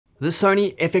The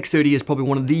Sony FX30 is probably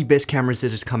one of the best cameras that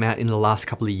has come out in the last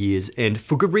couple of years, and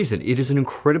for good reason. It is an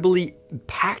incredibly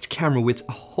packed camera with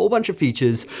a whole bunch of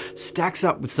features, stacks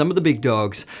up with some of the big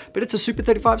dogs, but it's a Super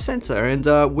 35 sensor, and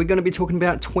we're going to be talking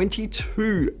about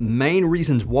 22 main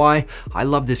reasons why I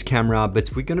love this camera,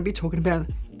 but we're going to be talking about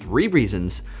 3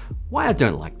 reasons why I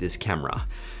don't like this camera.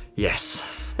 Yes,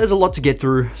 there's a lot to get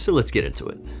through, so let's get into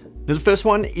it. Now, the first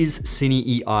one is Cine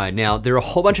EI. Now, there are a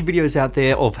whole bunch of videos out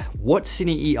there of what Cine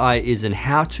EI is and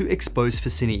how to expose for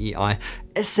Cine EI.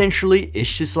 Essentially,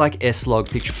 it's just like S-Log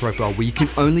picture profile where you can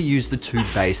only use the 2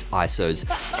 base ISOs.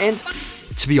 And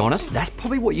to be honest, that's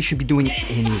probably what you should be doing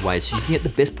anyway, so you can get the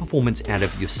best performance out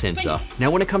of your sensor. Now,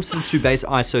 when it comes to the 2 base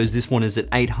ISOs, this one is at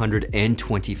 800 and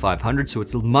 2500, so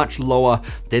it's much lower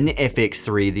than the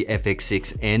FX3, the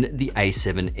FX6, and the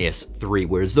A7S III,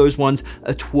 whereas those ones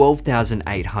are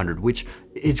 12,800, which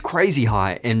is crazy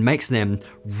high and makes them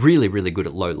really, really good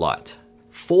at low light.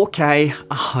 4K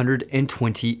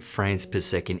 120 frames per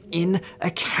second in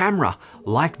a camera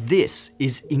like this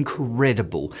is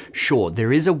incredible. Sure,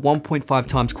 there is a 1.5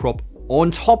 times crop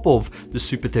on top of the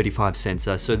Super 35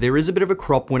 sensor, so there is a bit of a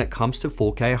crop when it comes to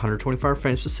 4K 125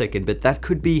 frames per second, but that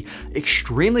could be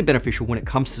extremely beneficial when it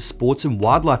comes to sports and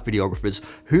wildlife videographers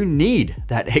who need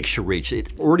that extra reach.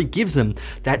 It already gives them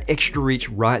that extra reach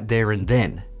right there and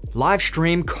then. Live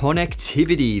stream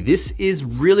connectivity. This is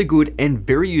really good and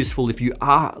very useful if you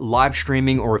are live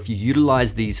streaming or if you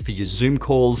utilize these for your Zoom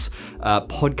calls,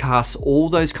 podcasts, all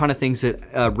those kind of things that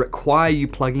require you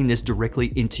plugging this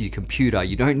directly into your computer.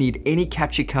 You don't need any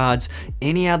capture cards,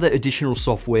 any other additional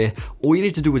software. All you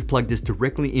need to do is plug this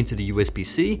directly into the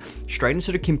USB-C, straight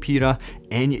into the computer,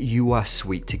 and you are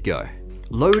sweet to go.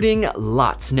 Loading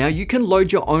LUTs. Now, you can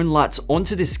load your own LUTs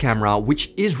onto this camera,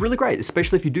 which is really great,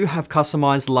 especially if you do have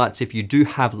customized LUTs, if you do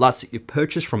have LUTs that you've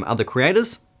purchased from other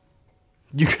creators.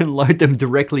 You can load them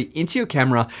directly into your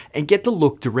camera and get the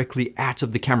look directly out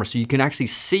of the camera, so you can actually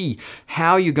see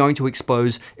how you're going to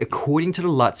expose according to the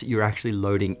LUTs that you're actually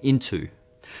loading into.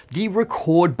 The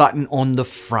record button on the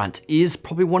front is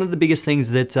probably one of the biggest things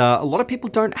that a lot of people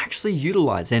don't actually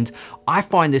utilize, and I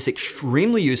find this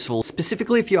extremely useful,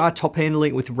 specifically if you are top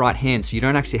handling it with right hand, so you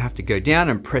don't actually have to go down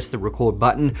and press the record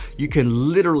button. You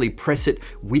can literally press it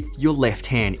with your left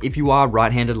hand. If you are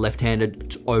right-handed,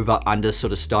 left-handed, over, under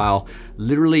sort of style,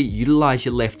 literally utilize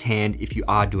your left hand if you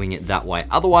are doing it that way.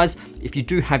 Otherwise, if you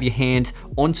do have your hand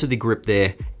onto the grip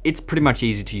there, it's pretty much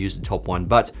easy to use the top one,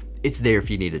 but it's there if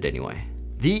you need it anyway.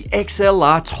 The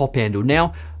XLR top handle.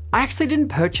 Now, I actually didn't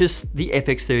purchase the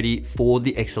FX30 for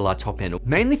the XLR top handle,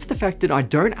 mainly for the fact that I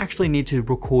don't actually need to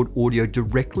record audio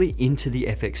directly into the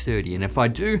FX30. And if I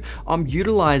do, I'm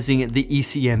utilizing the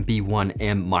ECM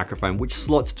B1M microphone, which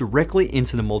slots directly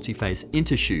into the multi-phase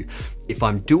intershoe. If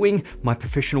I'm doing my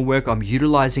professional work, I'm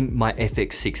utilizing my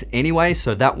FX6 anyway,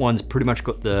 so that one's pretty much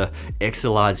got the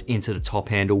XLRs into the top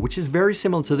handle, which is very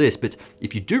similar to this. But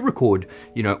if you do record,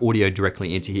 audio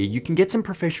directly into here, you can get some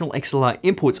professional XLR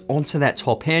inputs onto that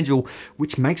top handle,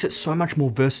 which makes it so much more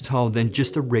versatile than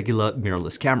just a regular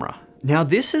mirrorless camera. Now,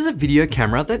 this is a video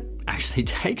camera that actually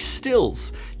takes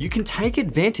stills. You can take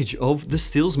advantage of the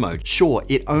stills mode. Sure,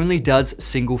 it only does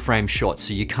single frame shots,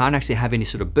 so you can't actually have any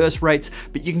sort of burst rates,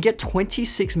 but you can get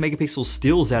 26 megapixel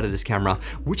stills out of this camera,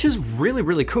 which is really,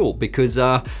 really cool because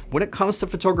when it comes to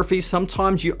photography,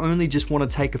 sometimes you only just want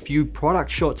to take a few product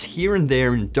shots here and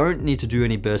there and don't need to do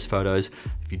any burst photos.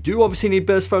 If you do obviously need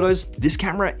burst photos, this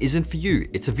camera isn't for you.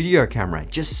 It's a video camera.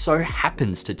 It just so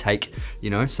happens to take,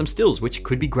 some stills, which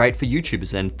could be great for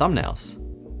YouTubers and thumbnails.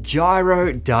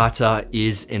 Gyro data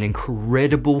is an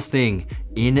incredible thing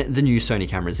in the new Sony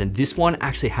cameras, and this one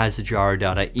actually has the gyro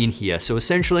data in here. So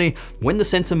essentially, when the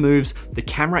sensor moves, the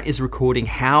camera is recording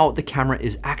how the camera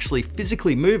is actually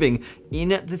physically moving in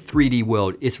the 3D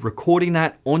world. It's recording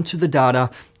that onto the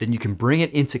data, then you can bring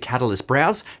it into Catalyst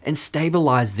Browse and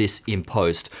stabilize this in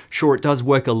post. Sure, it does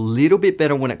work a little bit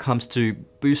better when it comes to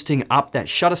boosting up that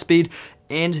shutter speed,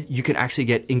 and you can actually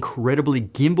get incredibly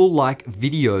gimbal-like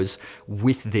videos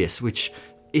with this, which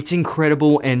it's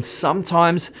incredible. And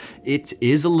sometimes it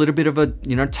is a little bit of a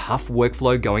tough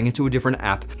workflow going into a different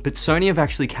app, but Sony have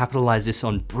actually capitalized this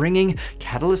on bringing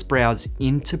Catalyst Browse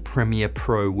into Premiere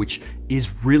Pro, which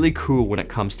is really cool when it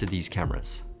comes to these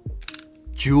cameras.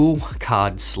 Dual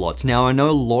card slots. Now, I know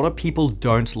a lot of people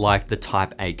don't like the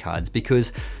Type A cards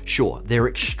because, sure, they're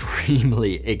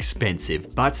extremely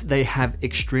expensive, but they have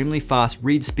extremely fast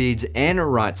read speeds and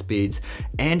write speeds.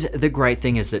 And the great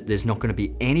thing is that there's not going to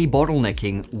be any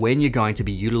bottlenecking when you're going to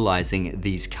be utilizing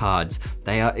these cards.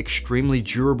 They are extremely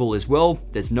durable as well.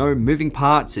 There's no moving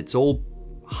parts. It's all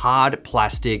hard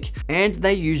plastic, and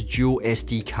they use dual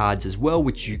SD cards as well,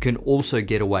 which you can also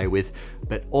get away with.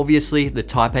 But obviously the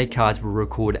Type A cards will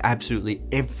record absolutely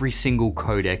every single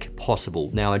codec possible.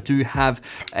 Now I do have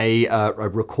a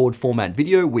record format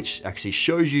video which actually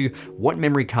shows you what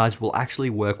memory cards will actually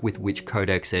work with which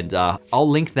codecs, and I'll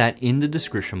link that in the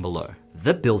description below.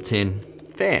 The built-in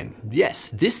fan. Yes,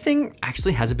 this thing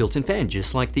actually has a built-in fan,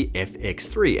 just like the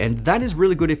FX3, and that is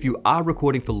really good if you are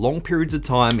recording for long periods of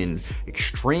time in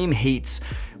extreme heats,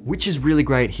 which is really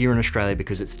great here in Australia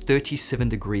because it's 37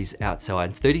 degrees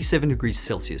outside, 37 degrees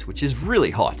Celsius, which is really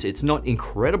hot. It's not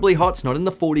incredibly hot, it's not in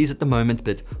the 40s at the moment,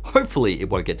 but hopefully it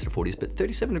won't get to the 40s, but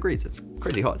 37 degrees, it's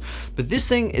crazy hot. But this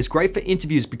thing is great for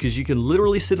interviews because you can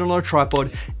literally sit on a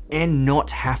tripod and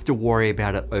not have to worry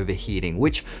about it overheating,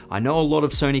 which I know a lot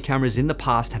of Sony cameras in the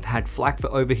past have had flack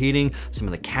for overheating. Some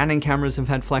of the Canon cameras have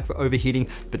had flack for overheating,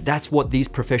 but that's what these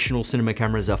professional cinema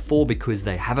cameras are for, because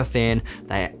they have a fan.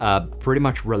 They are pretty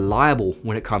much reliable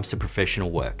when it comes to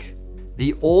professional work.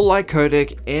 The all-eye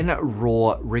codec and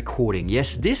RAW recording.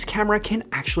 Yes, this camera can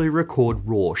actually record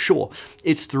RAW. Sure,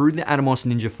 it's through the Atomos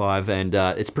Ninja 5, and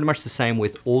it's pretty much the same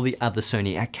with all the other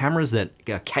Sony cameras that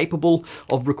are capable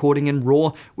of recording in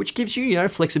RAW, which gives you,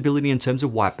 flexibility in terms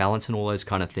of white balance and all those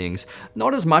kind of things.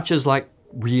 Not as much as like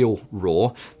real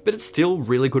RAW, but it's still a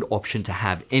really good option to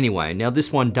have anyway. Now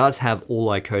this one does have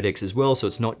all-eye codecs as well, so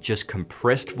it's not just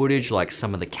compressed footage like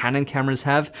some of the Canon cameras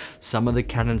have. Some of the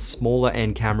Canon smaller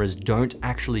end cameras don't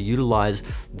actually utilize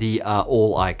the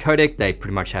all-eye codec. They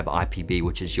pretty much have IPB,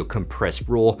 which is your compressed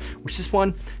RAW, which this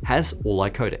one has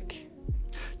all-eye codec.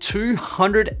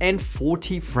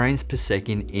 240 frames per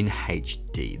second in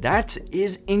HD. That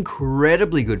is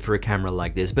incredibly good for a camera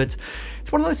like this, but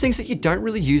it's one of those things that you don't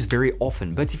really use very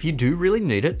often. But if you do really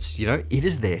need it, it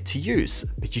is there to use.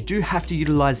 But you do have to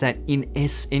utilize that in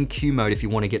S and Q mode if you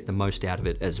want to get the most out of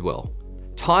it as well.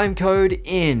 Timecode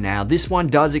in. Now this one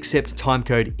does accept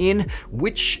timecode in,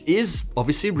 which is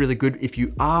obviously really good if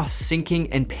you are syncing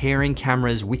and pairing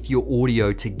cameras with your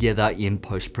audio together in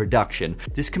post-production.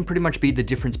 This can pretty much be the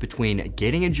difference between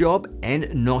getting a job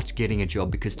and not getting a job,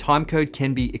 because timecode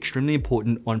can be extremely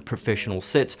important on professional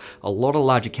sets. A lot of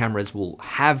larger cameras will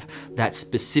have that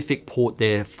specific port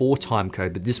there for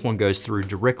timecode, but this one goes through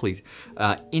directly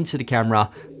into the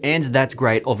camera, and that's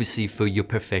great obviously for your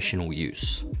professional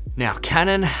use. Now,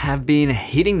 Canon have been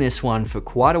hitting this one for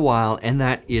quite a while, and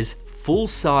that is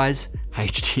full-size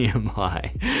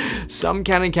HDMI. Some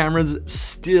Canon cameras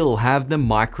still have the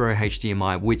micro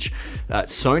HDMI, which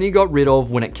Sony got rid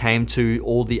of when it came to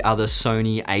all the other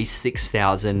Sony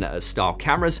a6000 style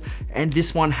cameras, and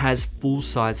this one has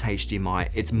full-size HDMI.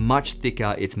 It's much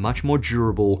thicker, it's much more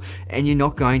durable, and you're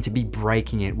not going to be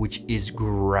breaking it, which is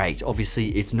great. Obviously,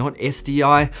 it's not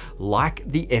SDI like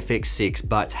the FX6,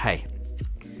 but hey,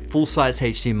 full-size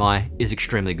HDMI is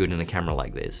extremely good in a camera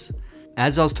like this.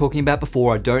 As I was talking about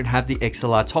before, I don't have the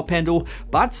XLR top handle,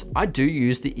 but I do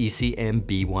use the ECM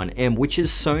B1M, which is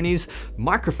Sony's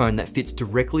microphone that fits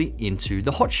directly into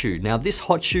the hot shoe. Now this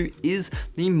hot shoe is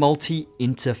the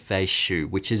multi-interface shoe,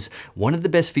 which is one of the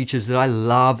best features that I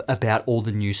love about all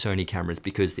the new Sony cameras,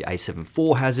 because the A7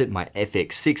 IV has it, my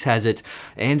FX6 has it,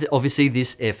 and obviously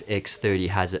this FX30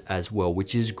 has it as well,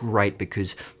 which is great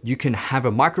because you can have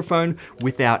a microphone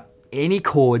without any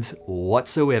cords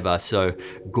whatsoever. So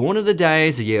gone are the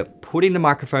days of you putting the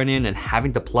microphone in and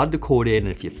having to plug the cord in,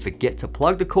 and if you forget to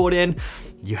plug the cord in,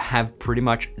 you have pretty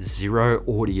much zero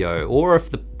audio. Or if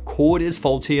the cord is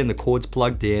faulty and the cord's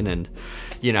plugged in, and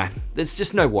there's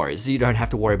just no worries. You don't have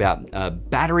to worry about a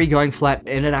battery going flat,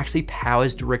 and it actually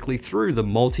powers directly through the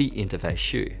multi-interface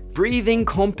shoe. Breathing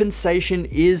compensation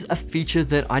is a feature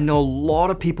that I know a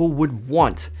lot of people would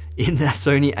want in that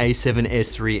Sony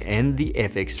a7S III and the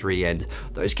FX3, and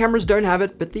those cameras don't have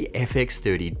it, but the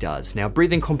FX30 does. Now,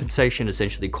 breathing compensation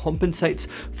essentially compensates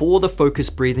for the focus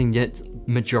breathing that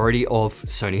majority of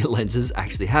Sony lenses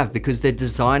actually have, because they're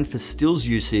designed for stills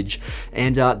usage,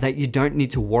 and that you don't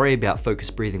need to worry about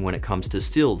focus breathing when it comes to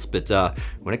stills. But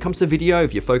when it comes to video,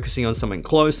 if you're focusing on something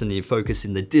close and you focus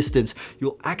in the distance,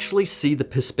 you'll actually see the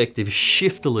perspective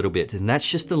shift a little bit, and that's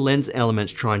just the lens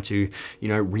elements trying to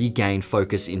regain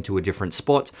focus into a different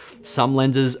spot. Some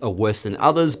lenses are worse than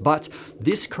others, but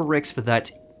this corrects for that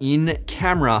in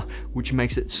camera, which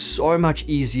makes it so much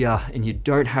easier, and you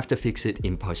don't have to fix it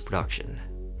in post-production.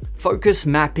 Focus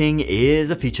mapping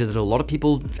is a feature that a lot of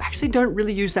people actually don't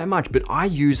really use that much, but I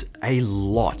use a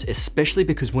lot, especially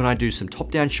because when I do some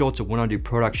top-down shots or when I do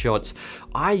product shots,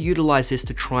 I utilize this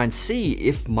to try and see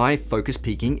if my focus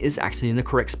peaking is actually in the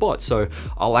correct spot. So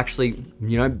I'll actually,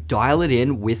 dial it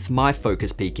in with my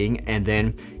focus peaking and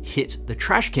then hit the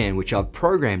trash can, which I've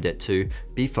programmed it to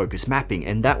be focus mapping.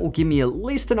 And that will give me at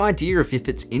least an idea of if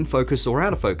it's in focus or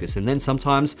out of focus. And then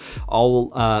sometimes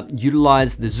I'll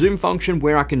utilize the zoom function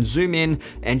where I can zoom in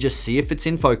and just see if it's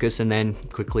in focus and then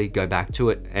quickly go back to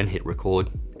it and hit record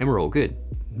and we're all good.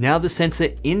 Now the sensor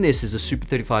in this is a Super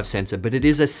 35 sensor, but it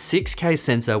is a 6K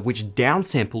sensor which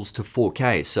downsamples to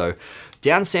 4K. So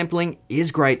downsampling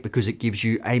is great because it gives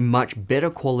you a much better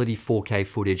quality 4K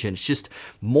footage and it's just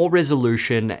more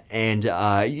resolution and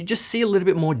you just see a little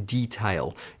bit more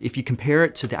detail. If you compare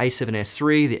it to the A7S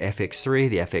III, the FX3,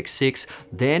 the FX6,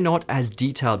 they're not as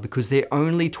detailed because they're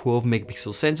only 12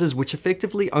 megapixel sensors, which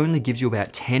effectively only gives you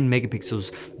about 10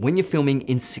 megapixels when you're filming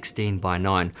in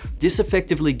 16:9. This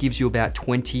effectively gives you about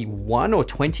 21 or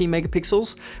 20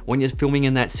 megapixels when you're filming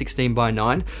in that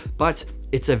 16:9, but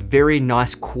it's a very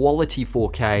nice quality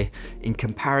 4K in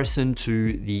comparison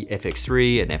to the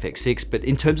FX3 and FX6, but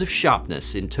in terms of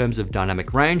sharpness, in terms of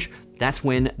dynamic range, that's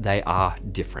when they are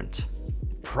different.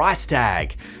 Price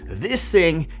tag. This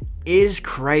thing is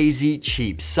crazy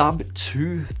cheap, sub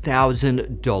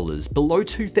 $2,000, below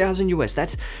 2,000 US.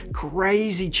 That's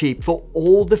crazy cheap for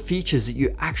all the features that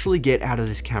you actually get out of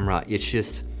this camera.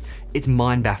 It's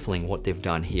mind-baffling what they've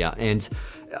done here. And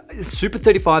Super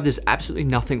 35, there's absolutely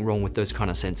nothing wrong with those kind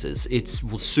of sensors. It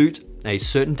will suit a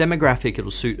certain demographic, it'll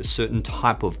suit a certain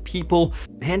type of people,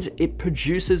 and it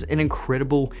produces an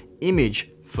incredible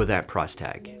image for that price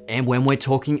tag. And when we're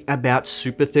talking about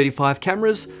Super 35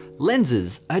 cameras,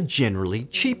 lenses are generally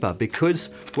cheaper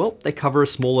because, well, they cover a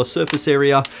smaller surface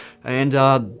area, and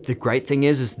the great thing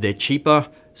is they're cheaper,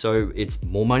 so it's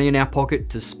more money in our pocket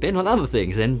to spend on other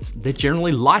things, and they're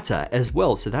generally lighter as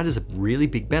well, so that is a really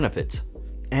big benefit.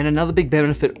 And another big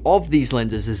benefit of these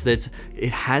lenses is that it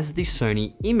has the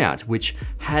Sony E-mount, which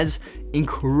has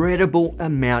incredible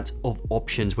amount of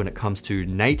options when it comes to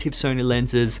native Sony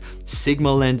lenses,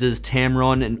 Sigma lenses,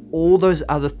 Tamron, and all those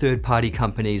other third-party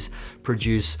companies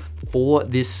produce for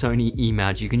this Sony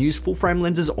E-mount. You can use full frame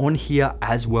lenses on here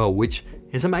as well, which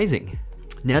is amazing.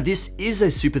 Now this is a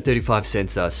Super 35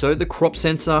 sensor, so the crop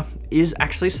sensor is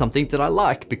actually something that I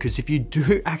like because if you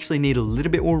do actually need a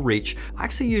little bit more reach, I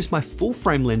actually use my full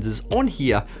frame lenses on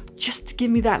here just to give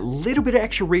me that little bit of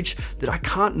extra reach that I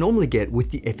can't normally get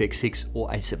with the FX6 or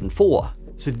A7 IV.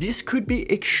 So this could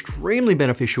be extremely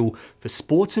beneficial for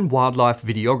sports and wildlife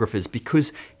videographers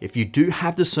because if you do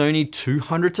have the Sony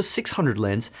 200 to 600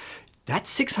 lens, that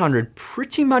 600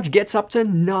 pretty much gets up to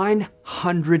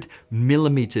 900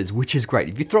 millimeters, which is great.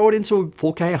 If you throw it into a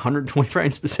 4K 120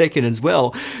 frames per second as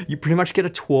well, you pretty much get a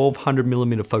 1200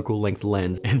 millimeter focal length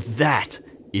lens, and that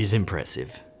is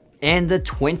impressive. And the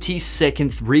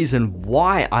 22nd reason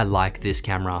why I like this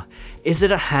camera is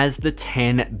that it has the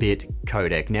 10-bit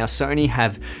codec. Now Sony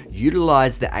have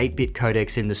utilized the 8-bit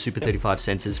codecs in the Super 35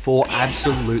 sensors for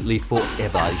absolutely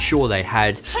forever. Sure, they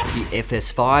had the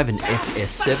FS5 and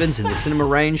FS7s in the cinema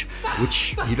range,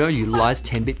 which utilized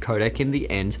 10-bit codec in the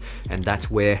end, and that's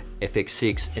where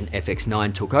FX6 and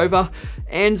FX9 took over.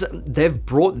 And they've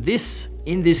brought this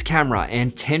in this camera,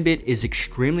 and 10-bit is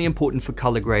extremely important for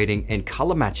color grading and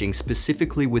color matching,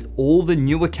 specifically with all the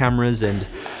newer cameras and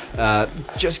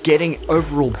just getting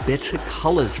overall better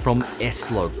colors from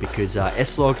S-Log, because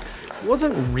S-Log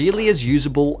wasn't really as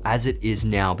usable as it is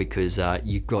now because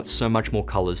you've got so much more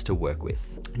colors to work with.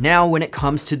 Now, when it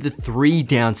comes to the 3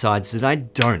 downsides that I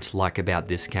don't like about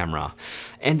this camera,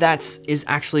 and that is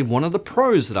actually one of the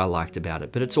pros that I liked about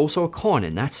it, but it's also a con,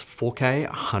 and that's 4K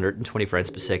 120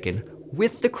 frames per second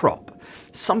with the crop.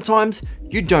 Sometimes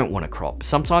you don't want to crop.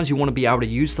 Sometimes you want to be able to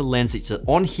use the lens that's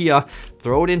on here,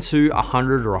 throw it into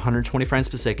 100 or 120 frames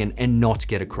per second and not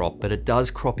get a crop, but it does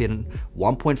crop in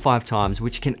 1.5 times,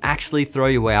 which can actually throw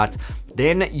you out.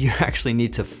 Then you actually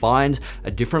need to find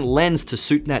a different lens to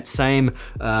suit that same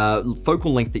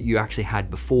focal length that you actually had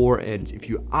before. And if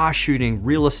you are shooting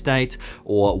real estate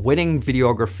or wedding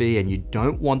videography and you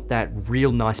don't want that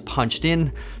real nice punched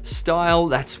in style,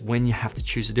 that's when you have to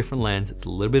choose a different lens. It's a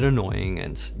little bit annoying,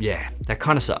 and yeah, that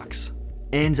kind of sucks.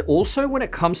 And also when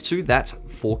it comes to that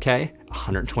 4K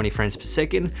 120 frames per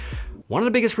second, One of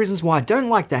the biggest reasons why I don't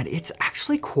like that, it's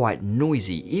actually quite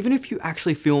noisy. Even if you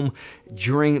actually film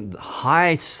during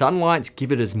high sunlight,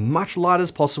 give it as much light as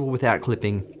possible without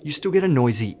clipping, you still get a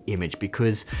noisy image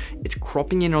because it's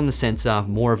cropping in on the sensor,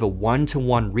 more of a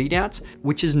 1-to-1 readout,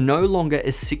 which is no longer a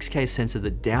 6K sensor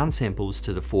that downsamples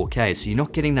to the 4K. So you're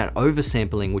not getting that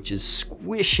oversampling, which is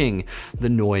squishing the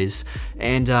noise.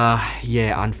 And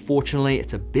yeah, unfortunately,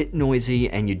 it's a bit noisy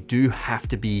and you do have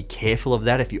to be careful of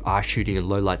that if you are shooting in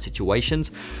low light situations,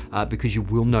 because you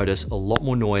will notice a lot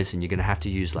more noise and you're gonna have to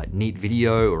use like Neat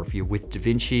Video, or if you're with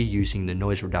DaVinci, using the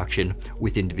noise reduction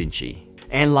within DaVinci.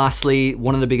 And lastly,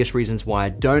 one of the biggest reasons why I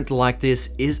don't like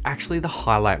this is actually the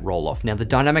highlight roll-off. Now, the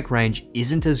dynamic range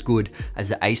isn't as good as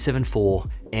the A7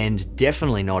 IV and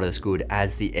definitely not as good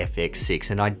as the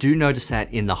FX6. And I do notice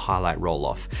that in the highlight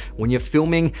roll-off. When you're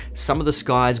filming some of the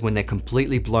skies, when they're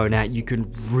completely blown out, you can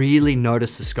really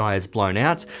notice the sky is blown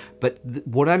out. But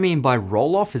what I mean by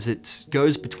roll-off is it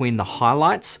goes between the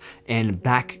highlights and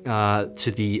back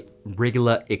to the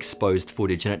regular exposed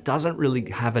footage, and it doesn't really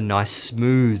have a nice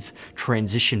smooth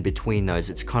transition between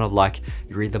those. It's kind of like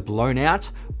you're either blown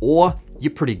out or you're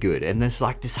pretty good, and there's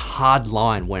like this hard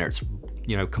line where it's,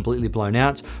 you know, completely blown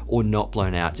out or not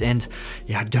blown out. And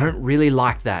yeah, I don't really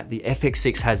like that. The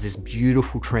FX6 has this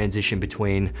beautiful transition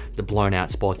between the blown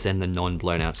out spots and the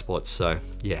non-blown out spots. So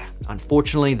yeah,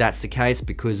 unfortunately that's the case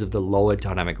because of the lower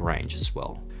dynamic range as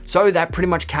well. So that pretty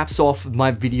much caps off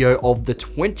my video of the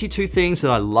 22 things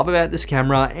that I love about this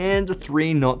camera and the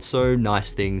 3 not so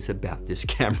nice things about this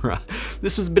camera.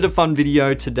 This was a bit of a fun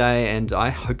video today and I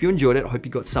hope you enjoyed it. I hope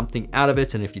you got something out of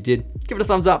it, and if you did, give it a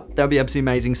thumbs up. That would be absolutely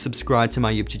amazing. Subscribe to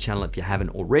my YouTube channel if you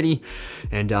haven't already.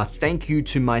 And thank you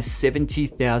to my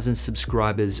 70,000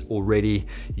 subscribers already.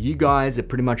 You guys are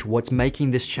pretty much what's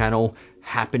making this channel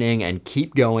happening and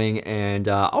keep going, and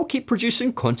I'll keep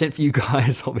producing content for you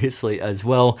guys obviously as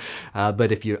well,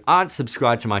 but if you aren't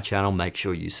subscribed to my channel, make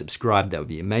sure you subscribe. That would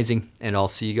be amazing, and I'll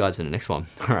see you guys in the next one.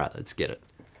 All right, let's get it.